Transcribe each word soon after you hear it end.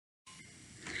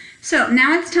So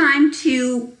now it's time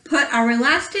to put our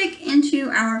elastic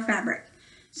into our fabric.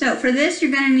 So for this,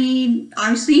 you're going to need,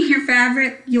 obviously, your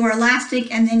fabric, your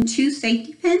elastic, and then 2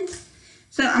 safety pins.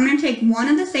 So I'm going to take one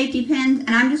of the safety pins, and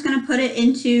I'm just going to put it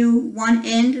into one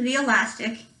end of the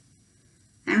elastic.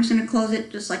 I'm just going to close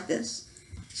it just like this.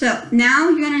 So now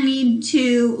you're going to need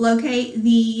to locate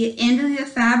the end of the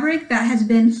fabric that has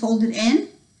been folded in.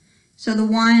 So the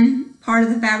one part of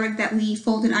the fabric that we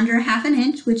folded under 1/2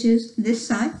 inch, which is this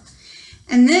side.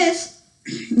 And this,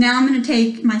 now I'm going to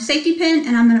take my safety pin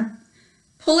and I'm going to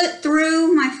pull it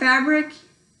through my fabric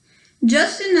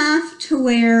just enough to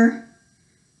where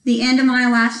the end of my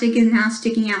elastic is now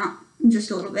sticking out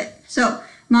just a little bit. So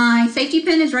my safety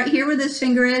pin is right here where this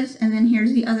finger is, and then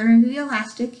here's the other end of the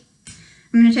elastic.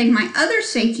 I'm going to take my other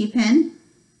safety pin,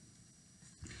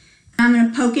 and I'm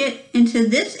going to poke it into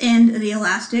this end of the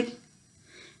elastic.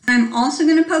 And I'm also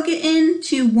going to poke it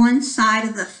into one side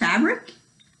of the fabric.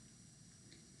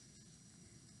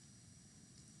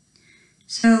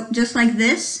 So just like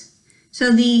this.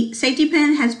 So the safety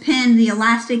pin has pinned the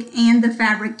elastic and the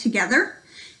fabric together.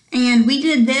 And we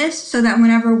did this so that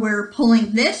whenever we're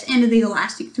pulling this end of the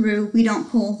elastic through, we don't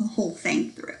pull the whole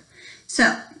thing through.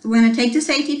 So we're going to take the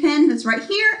safety pin that's right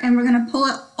here, and we're going to pull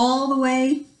it all the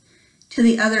way to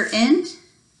the other end.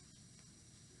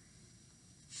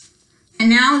 And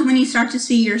now is when you start to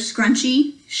see your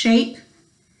scrunchie shape.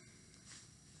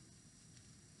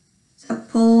 So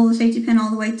pull the safety pin all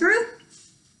the way through.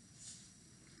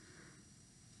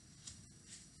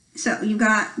 So you've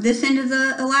got this end of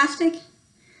the elastic.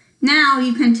 Now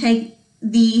you can take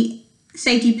the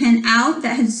safety pin out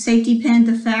that has safety pinned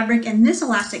the fabric and this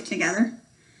elastic together.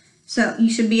 So you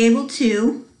should be able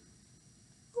to,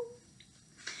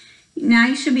 now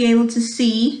you should be able to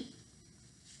see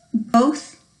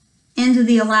both ends of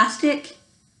the elastic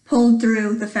pulled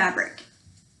through the fabric.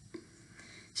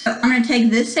 So I'm going to take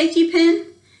this safety pin,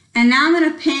 and now I'm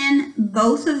going to pin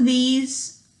both of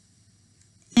these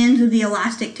ends of the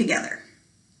elastic together.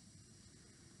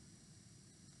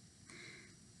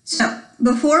 So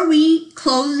before we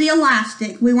close the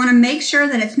elastic, we want to make sure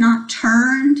that it's not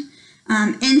turned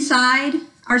inside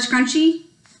our scrunchie.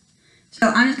 So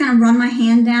I'm just going to run my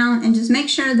hand down and just make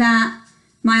sure that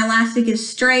my elastic is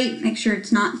straight. Make sure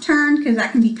it's not turned, because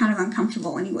that can be kind of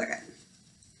uncomfortable when you wear it.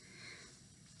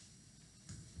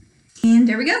 And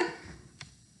there we go.